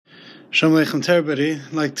Shalom Aleichem to everybody.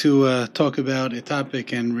 I'd like to talk about a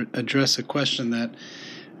topic and address a question that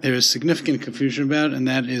there is significant confusion about, and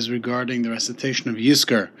that is regarding the recitation of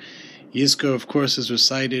Yizkor. Yizkor, of course, is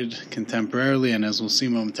recited contemporarily, and as we'll see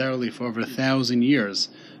momentarily, for over 1,000 years,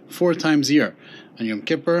 4 times a year. On Yom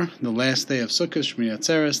Kippur, the last day of Sukkot, Shmini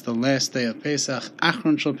Atzeres, the last day of Pesach,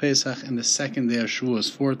 Achron Shel Pesach, and the second day of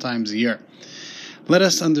Shavuos, 4 times a year. Let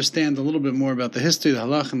us understand a little bit more about the history, the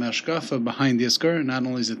Halachah and the Hashkafah behind Yizkor. Not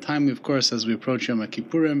only is it timely, of course, as we approach Yom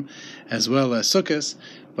Kippurim, as well as Sukkot,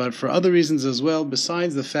 but for other reasons as well,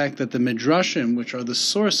 besides the fact that the Midrashim, which are the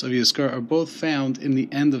source of Yizkor, are both found in the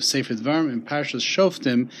end of Sefer Dvarim, in Parshas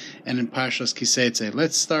Shoftim, and in Parshas Kiseitze.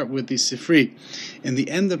 Let's start with the Sifri. In the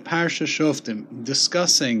end of Parshas Shoftim,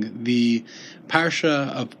 discussing the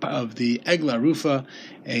Parsha of the Egla Rufa,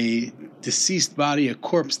 a deceased body, a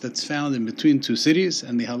corpse that's found in between 2 cities,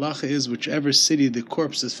 and the halacha is whichever city the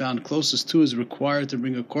corpse is found closest to is required to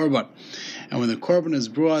bring a korban. And when the korban is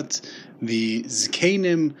brought, the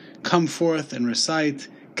zkenim come forth and recite,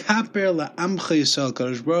 Kaper la'amcha Yisrael,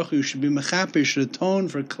 Kadosh Baruch Hu, you should be mechaper, you should atone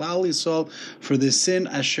for Klal Yisrael, for the sin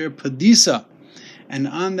asher padisa. And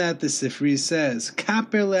on that the Sifri says,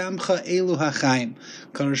 Kaper le'amcha elu ha'chaim.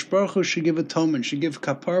 Kadosh Baruch Hu should give atonement, should give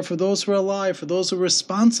kapar for those who are alive, for those who are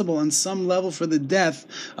responsible on some level for the death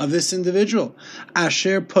of this individual.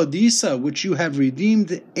 Asher podisa, which you have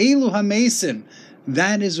redeemed, elu ha'mesim.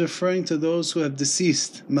 That is referring to those who have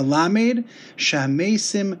deceased. Melamed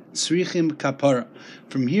sha'mesim tzrichim kapara.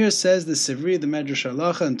 From here says the Sifri, the Medrash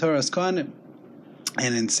Halachah, and Torah's Kohanim,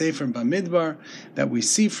 and in Sefer Bamidbar, that we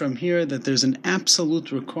see from here that there's an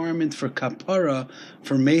absolute requirement for kapara,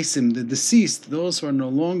 for mesim, the deceased, those who are no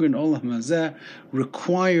longer in Olam Hazeh,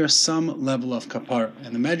 require some level of kapara.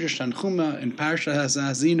 And the Medrash Tanchuma in Parsha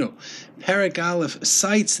Hazazinu, Perek Aleph,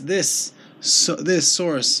 cites this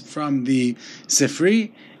source from the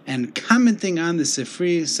Sifri, and commenting on the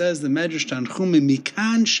Sifri, says the Medrash Tanchumi,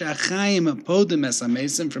 Mikan Shachayim Podim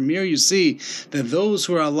Esamesim. From here you see that those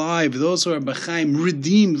who are alive, those who are B'chaim,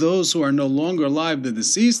 redeem those who are no longer alive, the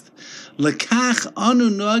deceased. Lekach Anu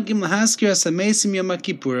Noagim Lahaskir Esamesim Yom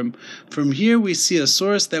Kippurim. From here we see a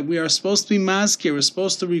source that we are supposed to be maskir, we're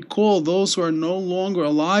supposed to recall those who are no longer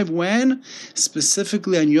alive, when?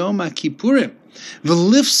 Specifically on Yom Kippurim.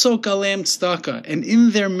 V'lifsok aleim tzedakah, and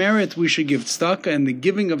in their merit we should give tzedakah, and the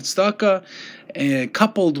giving of tzedakah,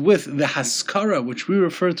 coupled with the haskara, which we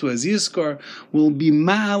refer to as Yizkor, will be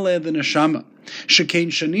ma'aleh the neshama. Shekein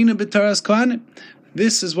shanina b'taras kohanim.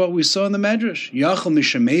 This is what we saw in the Medrash. Yachal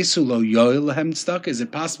mishamesu lo yoel lehem tzedakah. Is it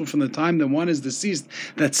possible from the time that one is deceased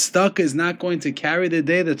that tzedakah is not going to carry the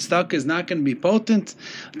day, that tzedakah is not going to be potent?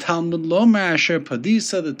 Talmud lomer asher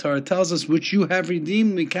padisa, the Torah tells us, which you have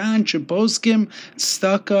redeemed, mikan sheposkim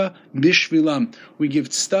tzedakah bishvilam. We give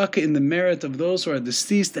tzedakah in the merit of those who are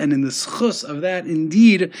deceased, and in the schus of that,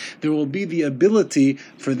 indeed, there will be the ability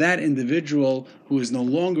for that individual who is no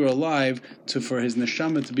longer alive for his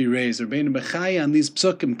neshama to be raised. Rabbeinu Bechaya on these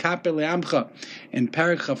psukim, Kaper le'amcha, in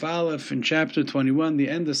Parak Chaf Aleph, in chapter 21, the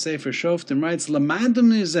end of Sefer Shoftim, writes,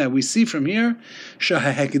 Lamadum nizeh, we see from here,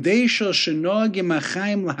 Shahahekdeshel shenogim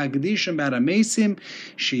achayim lahagdishim baramesim,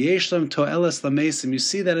 sheyesh lam to'eles lamesim. You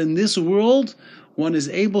see that in this world, one is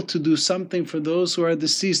able to do something for those who are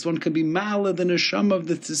deceased. One can be ma'aleh the neshama of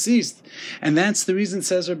the deceased. And that's the reason,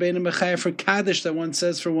 says Rabbeinu Bechaya, for Kaddish that one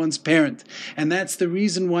says for one's parent. And that's the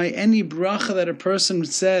reason why any bracha that a person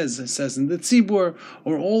says in the tzibur,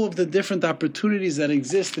 or all of the different opportunities that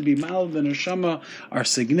exist to be ma'aleh the neshama, are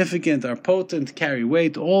significant, are potent, carry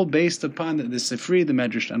weight, all based upon the Sifri, the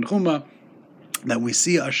Medrash Tanchuma, that we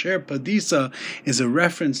see Asher Padisa is a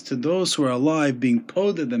reference to those who are alive being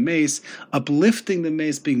poded the mace, uplifting the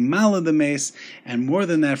mace, being malad the mace, and more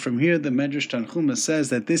than that, from here the Medrash Tanchuma says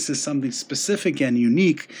that this is something specific and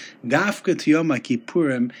unique, Dafka to Yom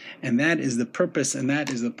Kippurim, and that is the purpose and that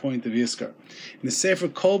is the point of Yizkor. In the Sefer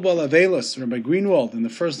Kol Bal Avelos, Rabbi Greenwald, in the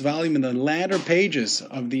first volume, in the latter pages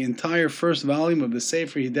of the entire first volume of the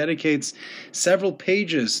Sefer, he dedicates several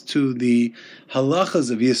pages to the halachas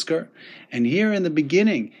of Yizkor. And here in the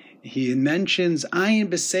beginning, he mentions Ayin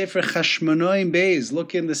b'Sefer Chashmonoim Beis.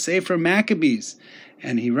 Look in the Sefer Maccabees,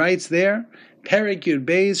 and he writes there, Perek Yud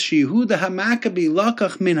Beis, Shehuda HaMaccabi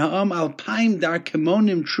Lakach Min Ha'am Alpaim Dar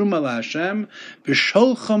Kemonim Truma LaHashem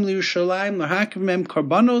V'Sholchom LiYushalayim L'Hakim Mem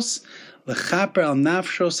Korbanos L'chaper al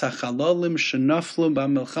nafshos hachalolim shenaflu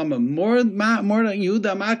b'milchama. More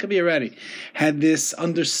Yehuda Maccabi already had this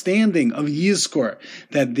understanding of Yizkor,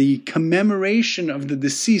 that the commemoration of the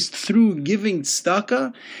deceased through giving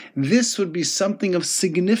tzedakah, this would be something of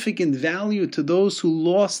significant value to those who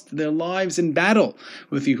lost their lives in battle.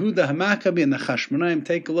 With Yehuda HaMaccabi and the Chashmonaim,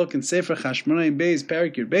 take a look in Sefer Chashmonaim Beis,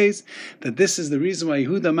 Parak Yud Beis, that this is the reason why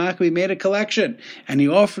Yehuda HaMaccabi made a collection, and he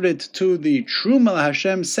offered it to the Truma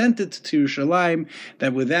Hashem, sent it to Yerushalayim,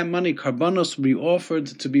 that with that money, karbanos would be offered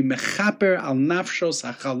to be mechaper al nafshos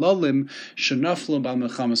hachalolim shenaflu bal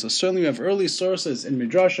melchama. So certainly we have early sources in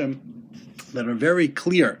Midrashim that are very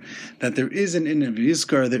clear that there is an inyan of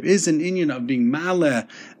Yizkor, there is an inyan of being male,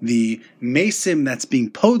 the mesim that's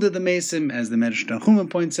being poda the mesim, as the Medrash Tanchuma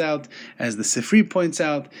points out, as the Sifri points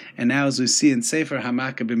out, and now as we see in Sefer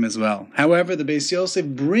HaMakkabim as well. However, the Beis Yosef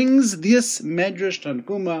brings this Medrash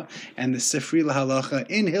Tanchuma and the Sifri Halachah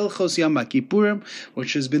in Hilchos Yom Kippurim,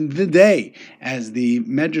 which has been the day, as the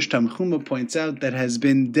Medrash Tanchuma points out, that has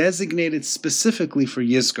been designated specifically for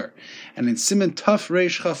Yizkor. And in Siman Taf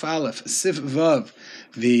Reish Chaf Aleph, Sif Vav,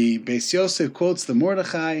 the Beis Yosef quotes the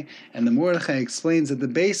Mordechai, and the Mordechai explains that the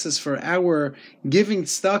basis for our giving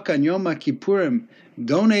tzedakah on Yom Kippurim,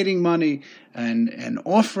 donating money and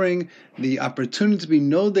offering the opportunity to be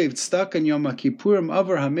nodev tzedakah on Yom Kippurim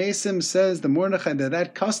over Hamesim, says the Mordechai,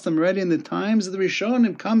 that custom already in the times of the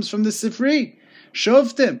Rishonim comes from the Sifri,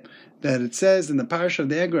 Shoftim, that it says in the parsha of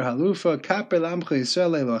the Eger Halufa, Kaper lamcha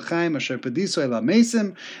Yisrael Elochaim asher pediso el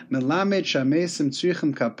hamesim melamed shamesim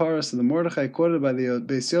tzrichem kapara. So the Mordechai quoted by the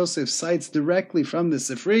Beis Yosef cites directly from the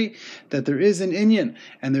Sifri that there is an inyan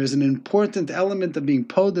and there is an important element of being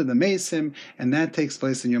poded the mesim, and that takes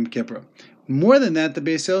place in Yom Kippur. More than that, the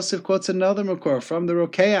Beis Yosef quotes another makor from the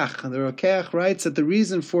Rokeach. The Rokeach writes that the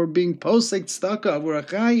reason for being posek tzedakah avur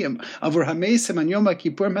achayim, avur hamesim on Yom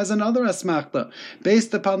Kippurim has another asmachta,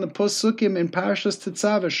 based upon the posukim in Parashas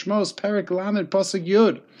Tetzav, Shmos, Perek Lamed, Posuk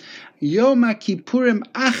Yud. Yom Kippurim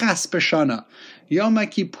achas b'shana. Yom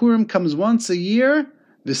Kippurim comes once a year.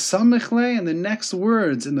 V'samichle, and the next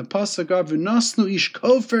words in the pasuk are v'nosnu ish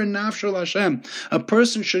kofer nafshel Hashem. A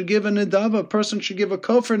person should give a nedava. A person should give a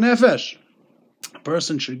kofer nefesh. A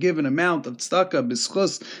person should give an amount of tzedakah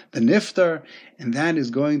b'schus the niftar, and that is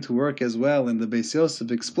going to work as well. And the Beis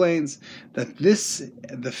Yosef explains that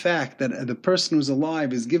the fact that the person who's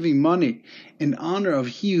alive is giving money in honor of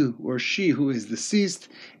he or she who is deceased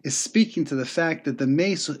is speaking to the fact that the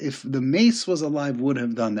mace, if the mace was alive, would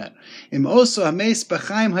have done that. Im oso hameis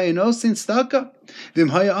b'chaim hayanosin tzedakah, v'im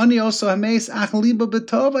hayani oso hameis ach liba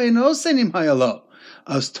b'tov hayanosin im hayalo.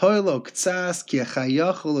 So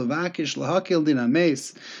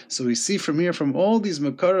we see from here, from all these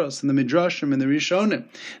makaros and the midrashim and the rishonim,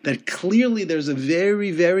 that clearly there's a very,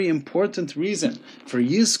 very important reason for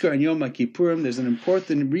Yizkor and Yom Kippurim. There's an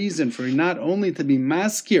important reason for not only to be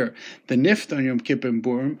maskir the nift on Yom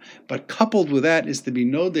Kippurim, but coupled with that is to be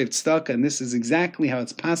nodev tzedakah, and this is exactly how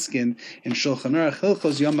it's paskin in Shulchan Aruch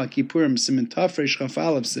Hilchos Yom Kippurim Siman Taf Reish Chaf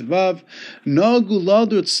Aleph Sivav Nagu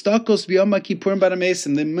Ladu Tzedakos B'Yom Kippurim B'Ramesim.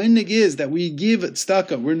 The minig is that we give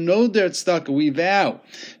tzedakah. We're noder tzedakah. We vow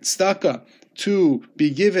tzedakah to be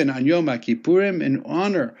given on Yom Kippurim in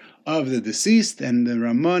honor of the deceased, and the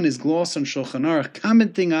Raman is gloss on Shulchan Aruch,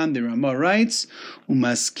 commenting on the Ramah writes,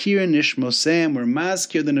 "Umaskir nishmosem, we're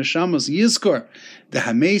maskir the neshamos Yizkor, the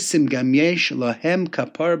hamesim gam yesh lahem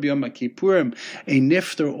kapar b'Yom Kippurim." A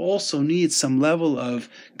nifter also needs some level of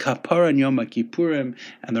kapar on Yom Kippurim,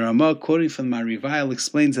 and the Ramah, quoting from Marivail,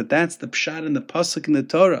 explains that that's the pshat in the pasuk in the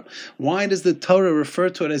Torah. Why does the Torah refer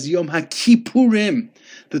to it as Yom HaKippurim?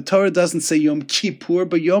 The Torah doesn't say Yom Kippur,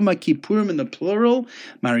 but Yom Kippurim in the plural.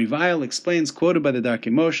 Marivail explains, quoted by the Darkei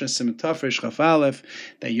Moshe, Siman Taf Reish Chaf Aleph,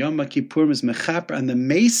 that Yom Kippurim is mechaper on the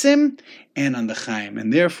mesim and on the chaim,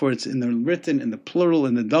 and therefore it's written in the plural,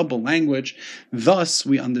 in the double language. Thus,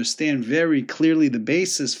 we understand very clearly the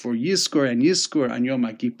basis for Yizkor and Yizkor on Yom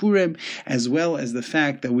Kippurim, as well as the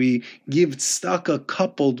fact that we give tzedakah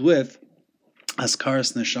coupled with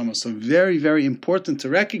Askaras Neshama. So very, very important to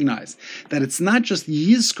recognize that it's not just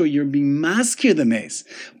Yizkor, you're being maskir the mace,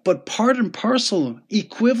 but part and parcel,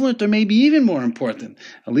 equivalent or maybe even more important,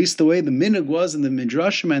 at least the way the minig was in the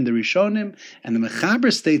Midrashim and the Rishonim, and the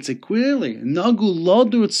Mechaber states it clearly, Nagu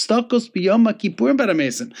lodur tzedakos b'Yom Kippurim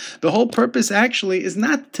b'Ramesim. The whole purpose actually is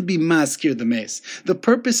not to be maskir the mace. The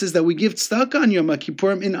purpose is that we give tzedakah on Yom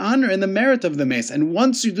Kippurim in honor and the merit of the mace. And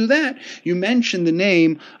once you do that, you mention the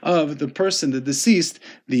name of the person, the deceased,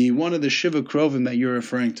 the one of the Shiva Krovim that you're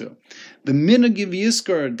referring to. The minhag of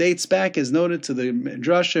Yizkor dates back, as noted, to the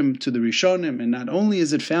Drashim, to the Rishonim, and not only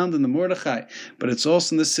is it found in the Mordechai, but it's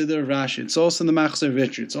also in the Siddur of Rashi, it's also in the Machzor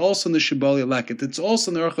Vitri, it's also in the Shibbolei Leket, it's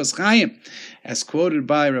also in the Orchos Chaim, as quoted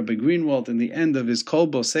by Rabbi Greenwald in the end of his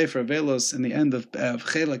Kolbo Sefer Avelos, in the end of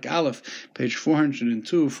Chelek Aleph, page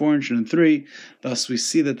 402, 403. Thus we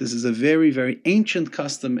see that this is a very, very ancient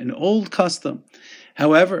custom, an old custom.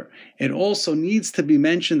 However, it also needs to be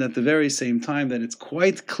mentioned at the very same time that it's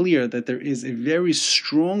quite clear that there is a very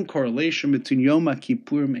strong correlation between Yom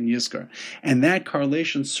Kippurim and Yizkor. And that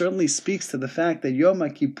correlation certainly speaks to the fact that Yom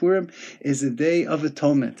Kippurim is a day of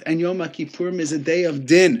atonement, and Yom Kippurim is a day of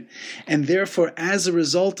din. And therefore, as a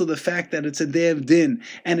result of the fact that it's a day of din,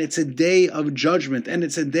 and it's a day of judgment, and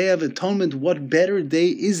it's a day of atonement, what better day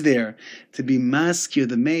is there to be maskir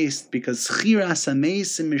the mace? Because chiras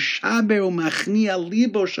ha-meisim mishaber u'machnia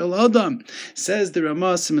libo shel adam, says the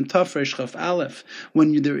Ramah Siman Tafresh Chaf Aleph.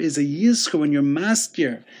 When there is a yizkor, when you're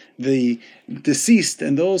maskir the deceased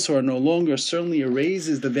and those who are no longer, certainly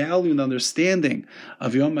erases the value and understanding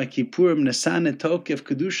of Yom Kippurim, Nesan Tokef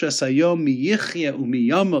Kedusha Sayom Miyichya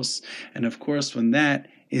Umiyamos. And of course, when that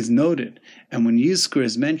is noted, and when Yizkor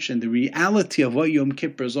is mentioned, the reality of what Yom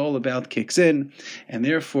Kippur is all about kicks in, and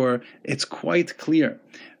therefore it's quite clear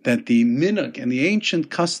that the minhag and the ancient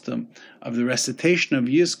custom of the recitation of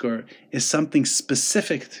Yizkor is something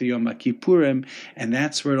specific to Yom Kippurim, and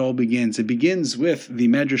that's where it all begins. It begins with the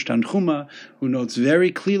Medrash Tanchuma, who notes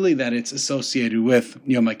very clearly that it's associated with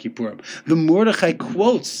Yom Kippurim. The Mordechai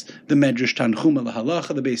quotes the Medrash Tanchuma, the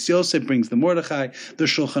Halachah, the Beis Yosef brings the Mordechai, the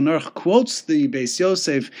Shulchan Aruch quotes the Beis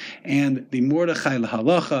Yosef and the Mordechai, the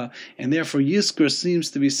Halachah, and therefore Yizkor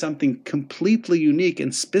seems to be something completely unique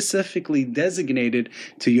and specifically designated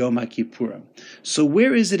to Yom Kippurim. So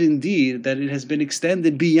where is it indeed that it has been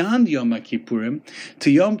extended beyond Yom Kippurim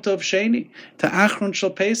to Yom Tov Sheni, to Achron Shel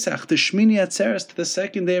Pesach, to Shmini Atzeres, to the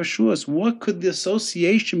second day of Shavuos? What could the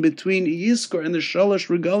association between Yizkor and the Shalosh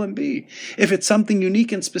Regalim be? If it's something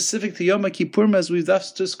unique and specific to Yom Kippurim, as we've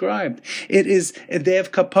thus described, it is a day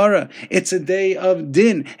of Kapara, it's a day of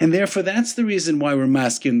Din, and therefore that's the reason why we're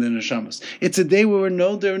masking the Neshamos. It's a day where we're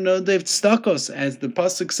no day of Tzedakos, as the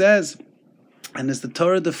Pasuk says, and as the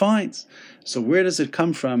Torah defines. So where does it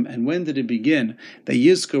come from, and when did it begin that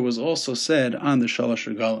Yizkor was also said on the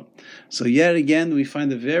Shalosh Regalim? So yet again, we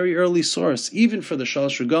find a very early source, even for the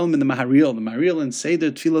Shalosh Regalim in the Maharil. The Maharil in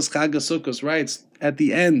Seder Tfilas Chag HaSukkos writes at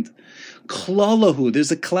the end, Klalahu,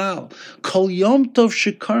 there's a klal. Kol Yom Tov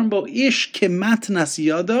shekarm bo ish kematnas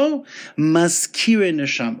yado maskire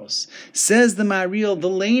neshamos. Says the Maharil, the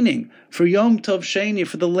laning for Yom Tov Sheni,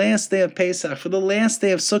 for the last day of Pesach, for the last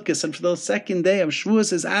day of Sukkot, and for the second day of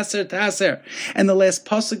Shavuos is Aser Taser. And the last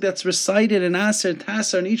pasuk that's recited in Aser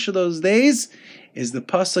Taser in each of those days is the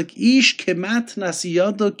pasuk Ish kematnas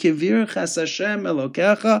yado kevirchas Hashem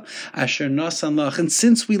Elokecha asher nasan lach. And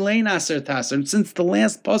since we lay in Aser Taser, and since the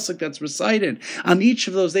last pasuk that's recited on each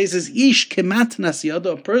of those days is Ish kematnas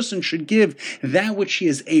yado, a person should give that which he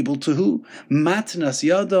is able to. Who? Matnas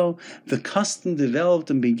yado. The custom developed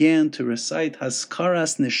and began to recite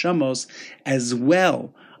Haskaras Neshamos as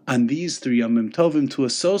well on these three Yomim Tovim, to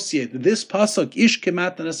associate this pasuk Ish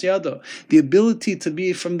kematnas yado, the ability to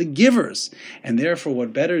be from the givers, and therefore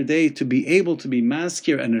what better day to be able to be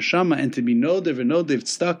maskir and neshama and to be nodev and nodev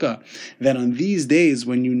tzedakah than on these days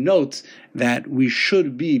when you note that we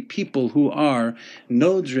should be people who are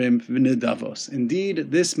nodrim v'nedavos. Indeed,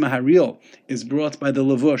 this Maharil is brought by the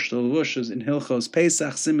Levush. The Levush is in Hilchos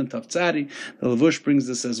Pesach Siman Tav Tzadi. The Levush brings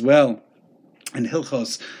this as well in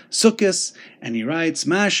Hilchos Sukkos, and he writes,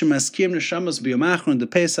 Ma'ashem askim neshamos b'yom achron de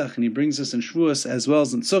Pesach, and he brings us in Shavuos as well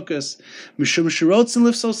as in Sukkos. Mishum shirotzen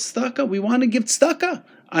lifsos tzedakah, we want to give tzedakah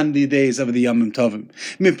on the days of the Yomim Tovim.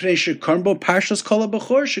 Mipnei shekarm bo parshas kol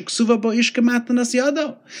habachor sheksuva bo ish kematnas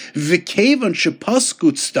yado. V'kevan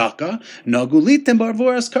shepasku tzedakah nagu litem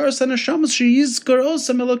barvor askaras haneshamos sheyizkor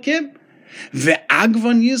osam elokim. So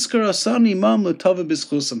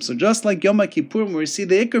just like Yom Kippur, where we see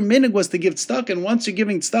the Iker Minig was to give tzedakah, and once you're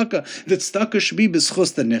giving tzedakah, the tzedakah should be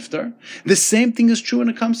b'schus the niftar. The same thing is true when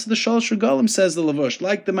it comes to the Shalosh Regalim, says the Levush,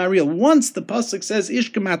 like the Maharil. Once the pasuk says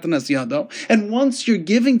Ish kematnas yado, and once you're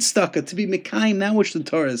giving tzedakah to be mekayim, that which the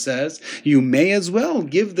Torah says, you may as well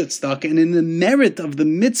give the tzedakah, and in the merit of the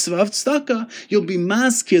mitzvah of tzedakah, you'll be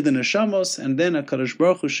maskir the neshamos, and then HaKadosh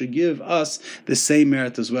Baruch Hu should give us the same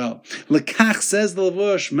merit as well. Kach, says the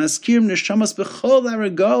Levush, maskirim neshamas b'chol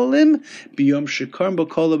ha'regalim b'yom shekarm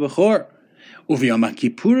b'kol ha'bechor u'v'yom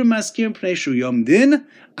ha'kippurim maskirim p'nei shu yom din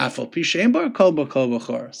afal pi she'en bar kol b'kol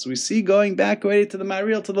b'chor. So we see, going back already to the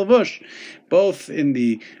Maharil, to the Levush, both in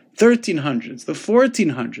the 1300s, the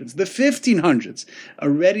 1400s, the 1500s,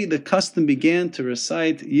 already the custom began to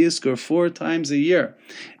recite Yizkor 4 times a year,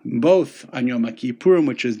 both on Yom Kippurim,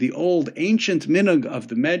 which is the old ancient minhag of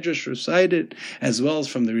the Medrash recited, as well as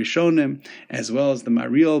from the Rishonim, as well as the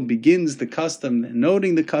Mariel begins the custom,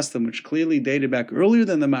 noting the custom, which clearly dated back earlier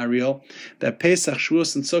than the Mariel, that Pesach,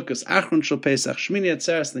 Shavuos, and Sukkot, Achron Shel Pesach, Shmini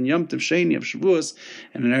Atzeres, then Yom Tov Sheni of Shavuos,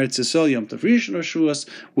 and in Eretz Yisrael, Yom Tov Rishon of Shavuos,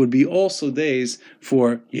 would be also days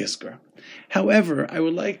for Yizkor. However, I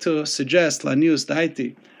would like to suggest, Lanius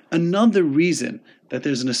Daiti, another reason that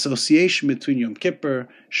there's an association between Yom Kippur,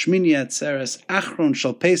 Shmini Atzeres, Achron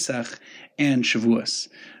Shel Pesach, and Shavuos.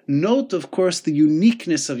 Note, of course, the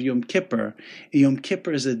uniqueness of Yom Kippur. Yom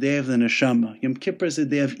Kippur is a day of the neshama. Yom Kippur is a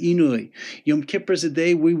day of inui. Yom Kippur is a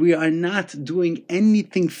day where we are not doing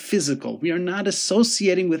anything physical. We are not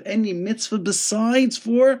associating with any mitzvah besides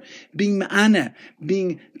for being ma'ana,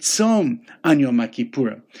 being tzom on Yom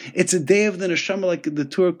Kippurim. It's a day of the neshama, like the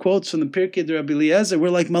Torah quotes from the Pirkei de Rabbi Eliezer. We're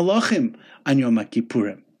like malachim on Yom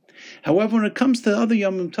Kippurim. However, when it comes to other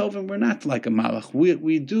Yom Tovim, we're not like a malach. What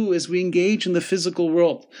we do is we engage in the physical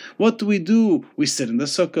world. What do? We sit in the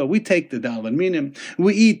sukkah, we take the dal and minim,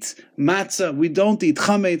 we eat matzah, we don't eat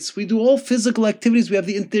chametz, we do all physical activities, we have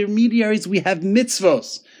the intermediaries, we have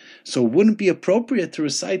mitzvos. So it wouldn't be appropriate to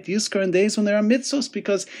recite Yizkor on days when there are mitzvos,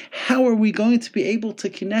 because how are we going to be able to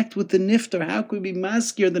connect with the niftar? How can we be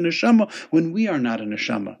maskir the neshama when we are not a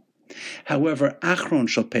neshama? However, Achron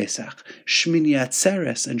Shel Pesach, Shmini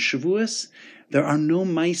Atzeres, and Shavuos, there are no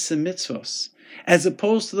Maisa mitzvos. As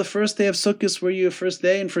opposed to the first day of Sukkot, where you have first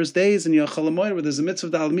day and first days, and you have Cholamoid, where there's a mitzvah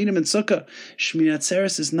of Dal Minim and Sukkah. Shmini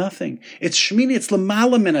Atzeres is nothing. It's Shmini, it's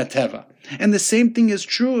Lamala Min HaTeva. And the same thing is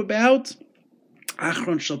true about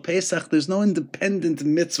Achron Shel Pesach. There's no independent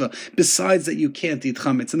mitzvah besides that you can't eat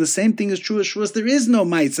chametz. And the same thing is true of Shavuos. There is no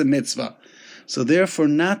Maisa mitzvah. So therefore,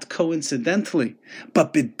 not coincidentally,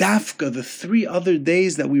 but bidafka, the 3 other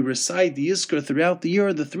days that we recite the Yizkor throughout the year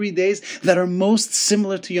are the 3 days that are most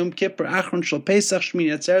similar to Yom Kippur, Achron Shel Pesach,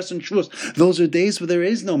 Shmini Atzeres, and Shavuos. Those are days where there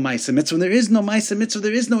is no Maisa Mitzvah. When there is no Maisa Mitzvah,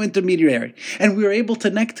 there is no intermediary. And we are able to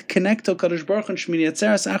connect to Kadosh Baruch Hu, Shmini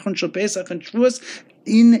Atzeres, Achron Shel Pesach, and Shavuos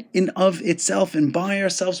in and of itself and by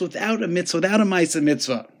ourselves without a mitzvah, without a Maisa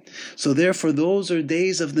Mitzvah. So therefore, those are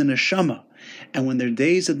days of the neshama. And when they're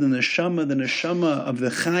days of the neshama of the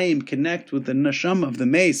Chaim connect with the neshama of the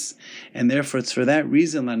mace. And therefore it's for that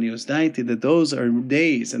reason, Lanios Daiti, that those are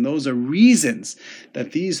days and those are reasons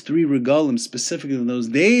that these 3 regalim, specifically those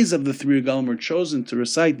days of the 3 regalim, were chosen to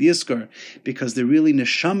recite Yizkor, because they're really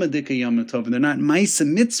neshama dika Yom Tov. They're not Maisa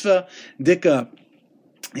Mitzvah dika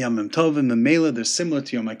Yom Tovim, the Mela, they're similar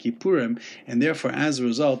to Yom Kippurim, and therefore, as a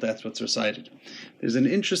result, that's what's recited. There's an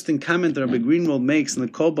interesting comment that Rabbi Greenwald makes in the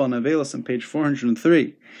Kol Bal Navelos on page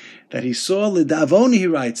 403, that he saw L'Davoni, he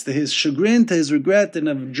writes, to his chagrin, to his regret, in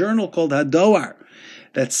a journal called Hadoar,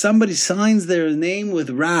 that somebody signs their name with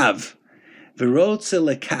Rav, and wanted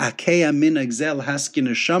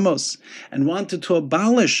to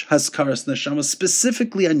abolish Haskaras Neshamos,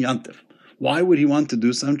 specifically on Yantiv. Why would he want to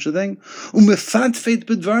do such a thing? He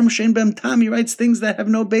writes things that have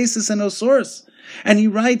no basis and no source. And he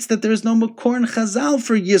writes that there is no Makor and Chazal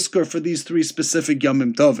for Yizkor for these 3 specific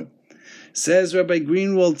Yomim Tovim. Says Rabbi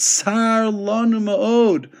Greenwald, Tsar lanu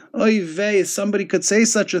ma'od. Oy vey, somebody could say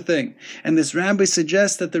such a thing. And this rabbi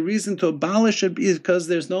suggests that the reason to abolish it is because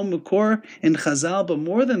there's no Makor in Chazal, but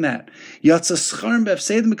more than that. Yatsa Scharim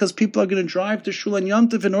b'Efsedim, because people are going to drive to Shul and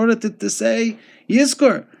Yontif in order to say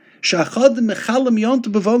Yizkor. And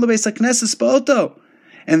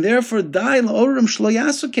therefore, why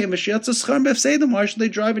should they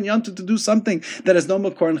drive in Yantiv to do something that has no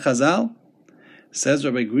Makor in Chazal? Says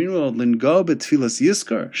Rabbi Greenwald, Lingo betfilas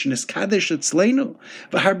Yizkor, shnis kadesh etzleinu,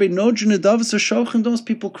 v'harbe nojin edavos hashochin, those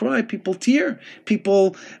people cry, people tear,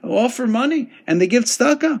 people offer money, and they give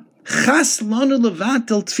tzedakah. Chas lanu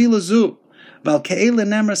levatel tfilah zu. Regarding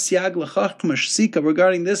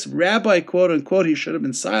this, rabbi, quote unquote, he should have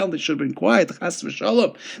been silent, he should have been quiet.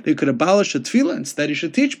 They could abolish a tefillah. Instead, he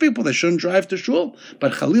should teach people they shouldn't drive to shul.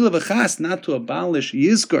 But chalila v'chas, not to abolish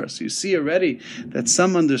Yizkor. So you see already that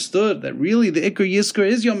some understood that really the Ikar Yizkor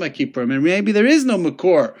is Yom Kippur, and maybe there is no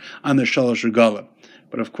Makor on the Shalosh Regalim.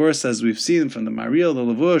 But of course, as we've seen from the Mariel, the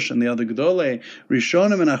Lavush, and the other Gedolei,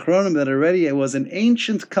 Rishonim and Achronim, that already it was an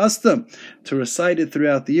ancient custom to recite it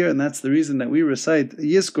throughout the year, and that's the reason that we recite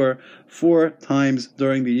Yizkor 4 times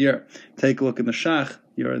during the year. Take a look in the Shach,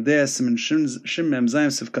 Yerodeh, Siman Shim Mem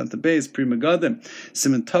Zayin, Sivkat Beis, Pri Megadim,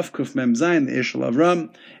 Siman Tavkuf Mem Zayin, the Ishal Avram.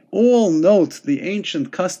 All note the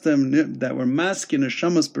ancient custom that were masking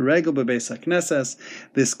Neshamas Beregel Bebeis HaKnesses.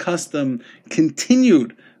 This custom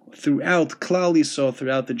continued throughout Klal Yisrael,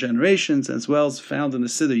 throughout the generations, as well as found in the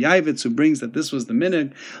Siddur Yavitz, who brings that this was the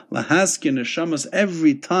minhag, lahaskir neshamas,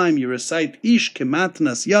 every time you recite ish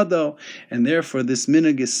kematnas yado, and therefore this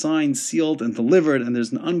minhag is signed, sealed, and delivered, and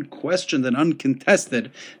there's an unquestioned and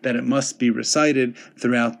uncontested that it must be recited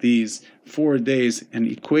throughout these 4 days, and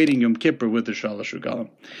equating Yom Kippur with the Shalosh Regalim.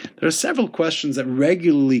 There are several questions that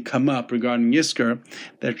regularly come up regarding Yizkor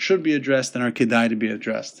that should be addressed and are kedai to be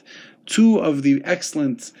addressed. Two of the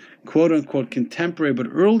excellent, quote-unquote, contemporary but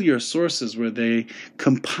earlier sources where they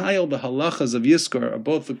compile the halachas of Yizkor are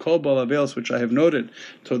both the Kol Bal Avelos, which I have noted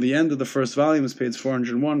toward the end of the first volume, is page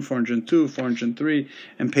 401, 402, 403,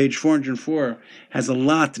 and page 404, has a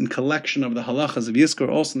lot in collection of the halachas of Yizkor,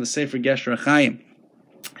 also in the Sefer Gesher HaChaim.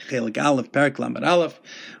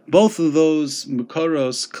 Both of those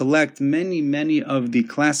Mukoros collect many of the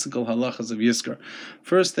classical halachas of Yizkor.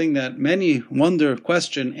 First thing that many wonder,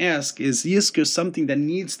 question, ask is Yizkor something that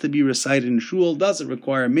needs to be recited in shul? Does it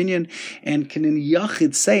require a minyan? And can a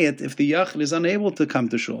yachid say it if the yachid is unable to come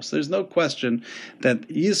to shul? So there's no question that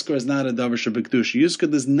Yizkor is not a davar shebekdusha. Yizkor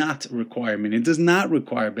does not require minyan. It does not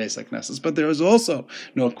require basic nesses. But there is also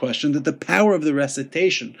no question that the power of the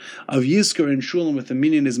recitation of Yizkor in shul and with the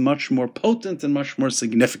minyan is much more potent and much more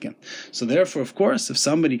significant. So therefore, of course, if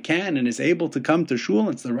somebody can and is able to come to shul,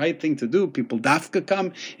 it's the right thing to do. People dafka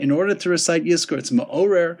come in order to recite Yizkor. It's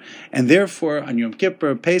ma'orer, and therefore on Yom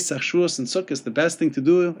Kippur, Pesach, Shavuos, and Sukkot, the best thing to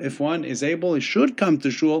do if one is able, he should come to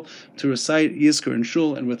shul to recite Yizkor in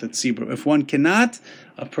shul and with a tzibur. If one cannot,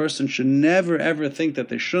 a person should never ever think that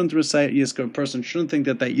they shouldn't recite Yizkor. A person shouldn't think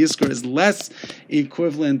that Yizkor is less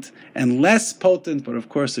equivalent and less potent, but of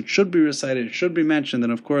course it should be recited, it should be mentioned,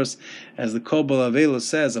 and of course, as the Kol Bal Avelos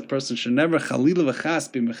says, a person should never chalila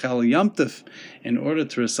v'chas be mechal yamtiv in order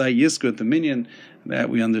to recite Yizkor at the minyan.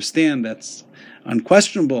 That we understand, that's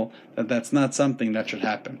unquestionable, that that's not something that should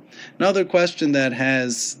happen. Another question that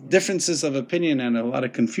has differences of opinion and a lot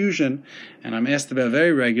of confusion, and I'm asked about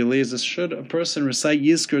very regularly, is this: should a person recite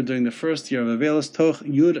Yizkor during the first year of Avelos Toch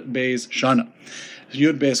Yud Beis Shana,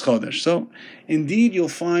 Yud Beis Chodesh? So, indeed, you'll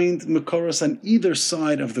find Mekoros on either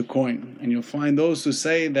side of the coin, and you'll find those who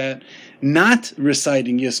say that not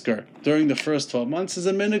reciting Yizkor during the first 12 months is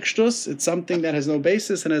a minhag shtus. It's something that has no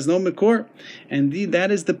basis and has no Mekor. Indeed,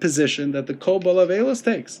 that is the position that the Kol Bal Avelos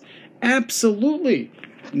takes. Absolutely,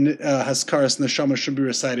 Haskaras Neshama should be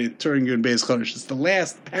recited during Yud Beis Chodesh. It's the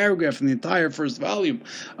last paragraph in the entire first volume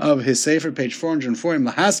of his Sefer, page 404.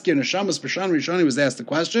 Lahaskir Neshamas B'Shan Rishoni was asked the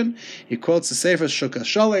question. He quotes the Sefer Shukah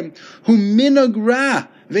Shalem, Hu minhag ra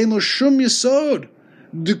ve'lo shum yesod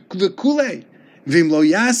v'kulei. How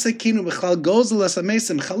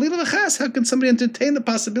can somebody entertain the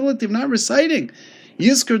possibility of not reciting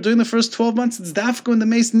Yizkor during the first 12 months? It's dafka when the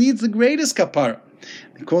mace needs the greatest kapara.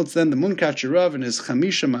 He quotes then the Munkach Rav in his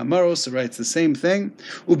Chamisha Ma'amaros, writes the same thing.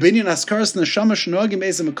 Ubinyan askaras neshama shenogim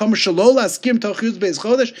beis makom shelo laskim toch yud beis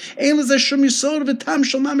chodesh ein lezeh shum yisod v'tam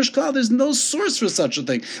shel mamish klal. There's no source for such a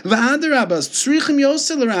thing. V'adarabas tzrichim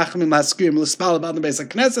yosel l'rachmim laskrim l'spal about the beis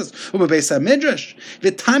haknesses u'beis hamidrash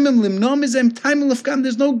v'tamim limnom izem tamim l'fkam.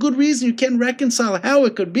 There's no good reason. You can't reconcile how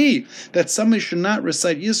it could be that somebody should not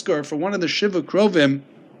recite Yizkor for one of the Shiva Krovim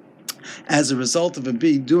as a result of a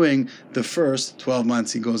bee doing the first 12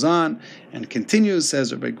 months. He goes on and continues,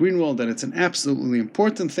 says Rabbi Greenwald, that it's an absolutely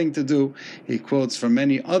important thing to do. He quotes from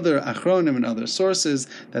many other achronim and other sources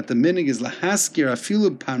that the minhag is lahaskir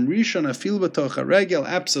afilu pam rishon afilu b'toch haregel,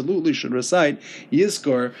 absolutely should recite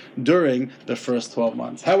Yizkor during the first 12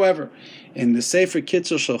 months. However, in the Sefer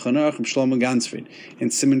Kitzur Shulchan Aruch from Shlomo Gansfried, in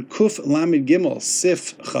Siman Kuf Lamed Gimel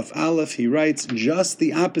Sif Chaf Aleph, he writes just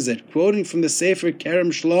the opposite, quoting from the Sefer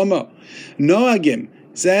Kerem Shlomo. Noagim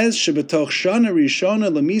says Shebetoch Shana Rishona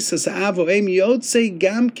Lamisas Avo Em Yotzei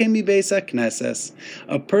Gam Kemi Beis HaKnesses.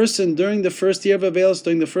 A person during the first year of Avelos,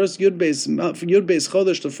 during the first Yud Beis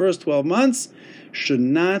Chodesh, the first 12 months, should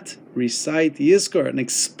not recite Yizkor. An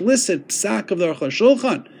explicit psak of the Aruch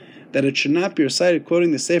HaShulchan that it should not be recited,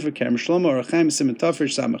 quoting the Sefer Kerem Shlomo Orachaim Siman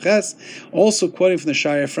Tafresh Samaches, also quoting from the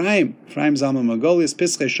Shari Ephraim Zalman Magolius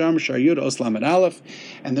Pischei Sharm Shar Yud Os Lamed Aleph.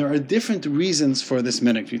 And there are different reasons for this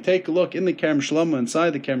minhag. If you take a look in the Kerem Shlomo,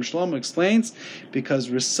 inside the Kerem Shlomo explains, because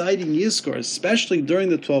reciting Yizkor, especially during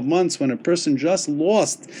the 12 months when a person just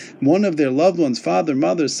lost one of their loved ones, father,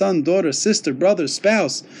 mother, son, daughter, sister, brother,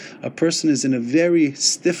 spouse, a person is in a very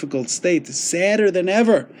difficult state, sadder than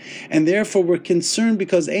ever. And therefore we're concerned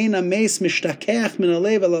because the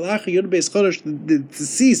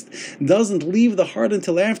deceased doesn't leave the heart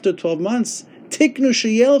until after 12 months. tiknu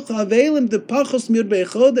sheyelchu avelim de pachos mir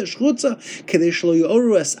bechodesh chutza kedei shlo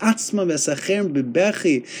yoru es atzma vesachem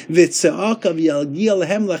bebechi v'tzeaka v'yalgiel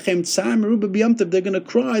hem lachem tzar meruba b'yamtiv. They're going to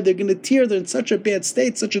cry, they're going to tear, they're in such a bad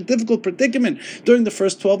state, such a difficult predicament during the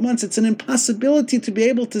first 12 months. It's an impossibility to be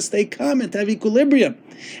able to stay calm and to have equilibrium.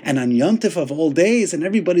 And on Yom Tov of all days, and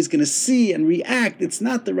everybody's going to see and react, it's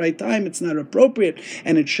not the right time, it's not appropriate,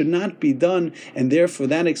 and it should not be done. And therefore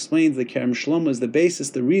that explains the Kerem Shlomo is the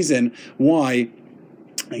basis, the reason why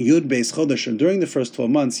Yud Beis Chodesh, and during the first 12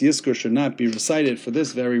 months, Yizkor should not be recited for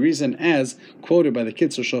this very reason, as quoted by the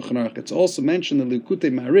Kitzur Shulchan Aruch. It's also mentioned in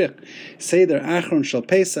Likutei Marich, Seder Achron Shel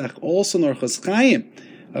Pesach, also in Orchos Chaim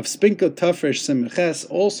of Spinko Tafresh Simches,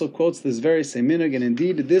 also quotes this very same minhag, and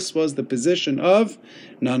indeed this was the position of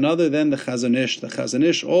none other than the Chazon Ish. The Chazon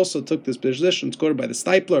Ish also took this position. It's quoted by the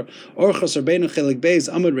Stipler, Orchos Rabbeinu Chelik Beis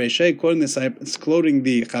Amud Reishei, quoting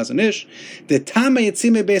the Chazon Ish. The Tama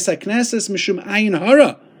Yitzime Beis HaKnesses Mishum Ayin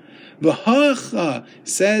Hara. V'hacha,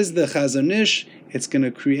 says the Chazon Ish, it's going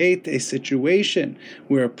to create a situation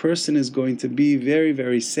where a person is going to be very,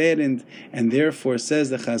 very saddened, and therefore says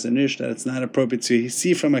the Chazon Ish that it's not appropriate. So you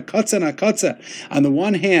see from a katza, on the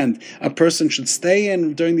one hand, a person should stay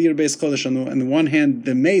in during the Yud Beis Chodesh. On the one hand,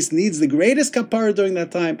 the mace needs the greatest kapara during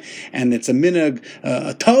that time, and it's a minhag,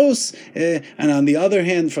 a tos. And on the other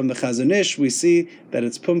hand, from the Chazon Ish, we see that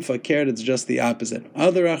it's pum fakert, it's just the opposite.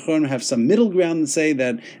 Other Achronim have some middle ground and say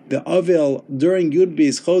that the Avil during Yud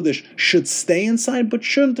Beis Chodesh should stay inside, but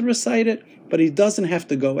shouldn't recite it. But he doesn't have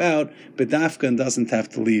to go out, but Dafka doesn't have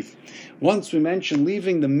to leave. Once we mentioned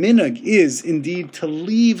leaving, the minhag is indeed to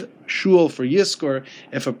leave shul for Yizkor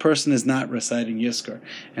if a person is not reciting Yizkor.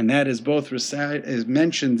 And that is both is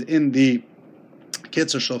mentioned in the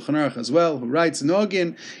Kitzur Shulchan Aruch as well, who writes,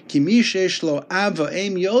 Nogin, ki mi sheish lo ava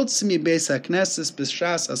eim yotz mi beis haknesses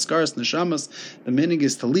b'shas haskaras neshamas. The minhag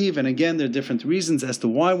is to leave, and again, there are different reasons as to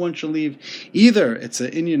why one should leave. Either it's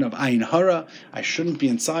an Inyan of ayin hara, I shouldn't be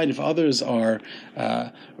inside if others are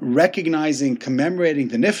recognizing, commemorating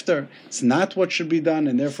the niftar. It's not what should be done,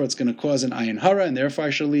 and therefore it's going to cause an ayin hara, and therefore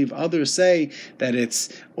I should leave. Others say that it's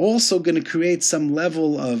also going to create some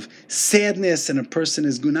level of sadness, and a person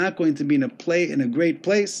is not going to be in a great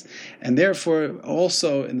place, and therefore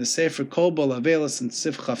also in the Sefer Kol Bol Avelis and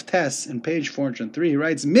Sif Chavtes in page 403 he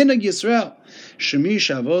writes, Minhag Yisrael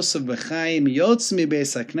Shemish Avosav B'chaim Yotz Mi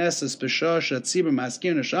Beis HaKnesses B'shah Shatzibur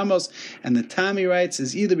Maskir Neshamos, and the Tami writes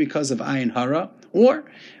is either because of ayin hara or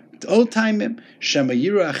old time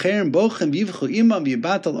Shemayiru Acherim Bochem Yivchu Imam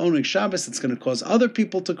Yibatal Onik Shabbos. It's going to cause other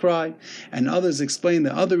people to cry, and others explain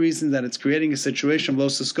the other reasons that it's creating a situation of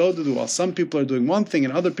Los Skodu, while some people are doing one thing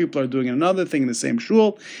and other people are doing another thing in the same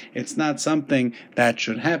shul. It's not something that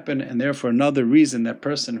should happen, and therefore another reason that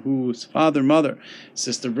person whose father, mother,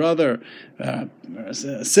 sister, brother,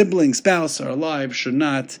 sibling, spouse are alive should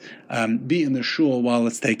not be in the shul while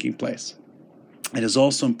it's taking place. It is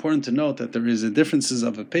also important to note that there is differences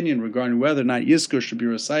of opinion regarding whether or not Yizkor should be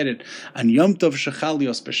recited on Yom Tov Shechal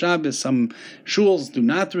Yos B'Shabbos. Some shuls do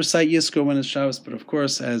not recite Yizkor when it's Shabbos, but of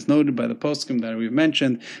course, as noted by the poskim that we've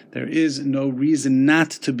mentioned, there is no reason not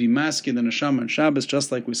to be masked in Neshama on Shabbos,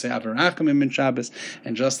 just like we say Avarachamim in Shabbos,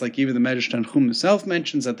 and just like even the Medrash Tanchum himself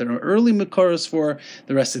mentions that there are early Makoros for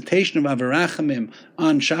the recitation of Avarachamim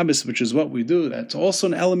on Shabbos, which is what we do. That's also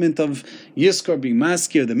an element of Yizkor being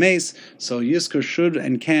masked, the mace. So Yizkor should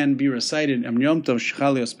and can be recited on Yom Tov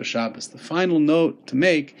Shechal Yos B'Shabbos. The final note to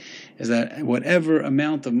make is that whatever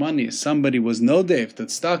amount of money somebody was nodev to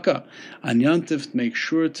tzedakah on Yom Tov, make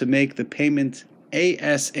sure to make the payment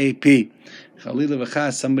ASAP. Chalila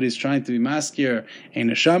v'chas, somebody's trying to be maskir a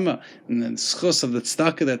neshama, and then schus of the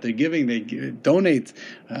tzedakah that they're giving, they donate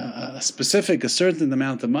a certain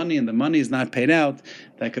amount of money, and the money is not paid out.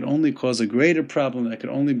 That could only cause a greater problem. That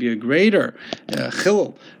could only be a greater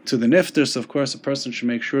chilul to the nifter. So, of course, a person should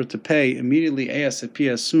make sure to pay immediately ASAP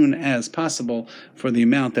as soon as possible for the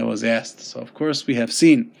amount that was asked. So, of course, we have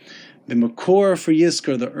seen the makor for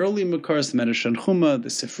Yizkor, the early makors, the Medrash Tanchuma, the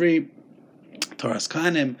Sifri, Toras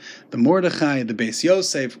Kanim, the Mordechai, the Beis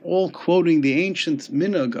Yosef, all quoting the ancient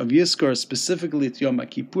minhag of Yizkor, specifically to Yom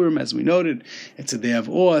Kippurim, as we noted. It's a day of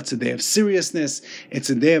awe, it's a day of seriousness, it's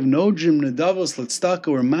a day of nojim, nedavos, letzdaka,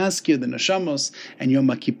 or maskir, the neshamos, and Yom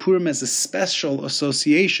Kippurim has a special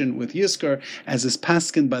association with Yizkor, as is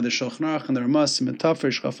paskened by the Shulchan Aruch and the Ramas,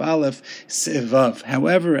 Metafresh, Chaf Aleph, Sevav.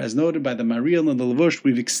 However, as noted by the Mariel and the Levush,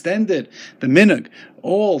 we've extended the minhag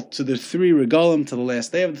all to the 3 Regalim, to the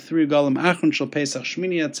last day of the 3 Regalim, Achron Shel Pesach,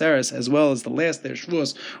 Shmini Atzeres, as well as the last day of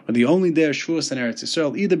Shavuos, or the only day of Shavuos in Eretz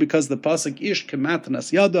Yisrael, either because the pasuk Ish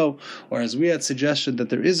Kematanas Yado, or as we had suggested that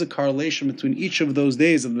there is a correlation between each of those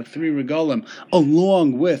days of the 3 Regalim,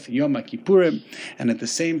 along with Yom Kippurim, and at the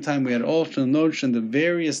same time we had also notion the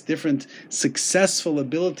various different successful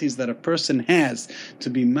abilities that a person has to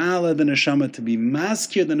be Ma'ala the Neshama, to be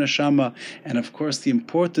Maskir the Neshama, and of course the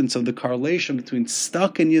importance of the correlation between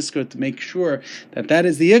Stuck and Yizkor, to make sure that that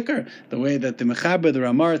is the Yikr, the way that the Mechaber, the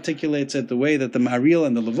Ramah articulates it, the way that the Maril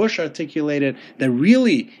and the Levush articulate it, that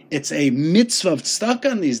really it's a mitzvah of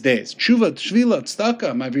tzedakah on these days. Tshuva, Shvila,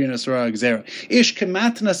 tzedakah, Ma'avir Nasra Gzera. Ish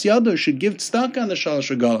Kematnas Yado should give tzedakah on the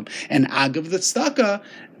Shalosh Regalim. And Agav the tzedakah,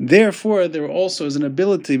 therefore, there also is an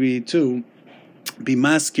ability to be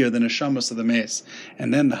maskir the neshamas of the mace.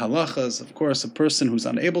 And then the halachas, of course, a person who's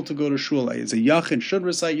unable to go to shul is a yachid, should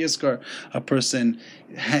recite Yizkor. A person,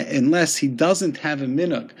 unless he doesn't have a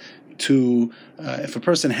minhag to, if a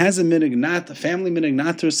person has a minhag, not a family minhag,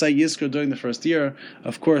 not to recite Yizkor during the first year,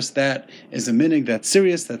 of course that is a minhag that's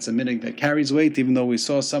serious, that's a minhag that carries weight, even though we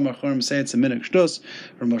saw some Achorim say it's a minhag shtus,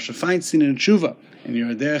 or Moshe Feinstein in Tshuva. And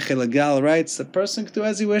your derech elagal writes, the person can do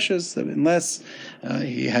as he wishes, unless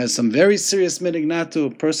he has some very serious minhag not to.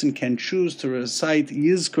 A person can choose to recite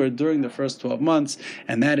Yizkor during the first 12 months,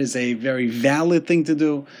 and that is a very valid thing to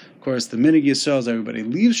do. Of course, the minhag Yisrael is everybody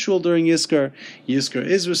leaves shul during Yizkor. Yizkor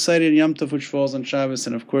is recited in Yom Tov, which falls on Shabbos,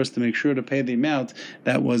 and of course to make sure to pay the amount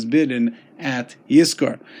that was bidden at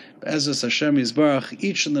Yizkor. Ezras Hashem Yisbarach,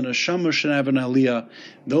 each of the neshama should have an aliyah.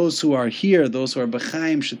 Those who are here, those who are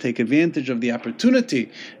b'chaim, should take advantage of the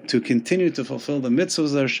opportunity to continue to fulfill the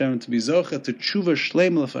mitzvahs of Hashem, to be zocha, to tshuva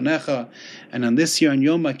shleim lefanecha. And on this year, on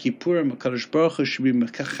Yom Kippurim, HaKadosh Baruch Hu should be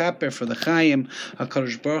mechaper for the chayim,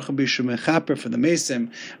 HaKadosh Baruch Hu should be mechaper for the mesim,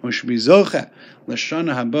 and we should be zocha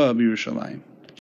l'shana haba b'Yerushalayim.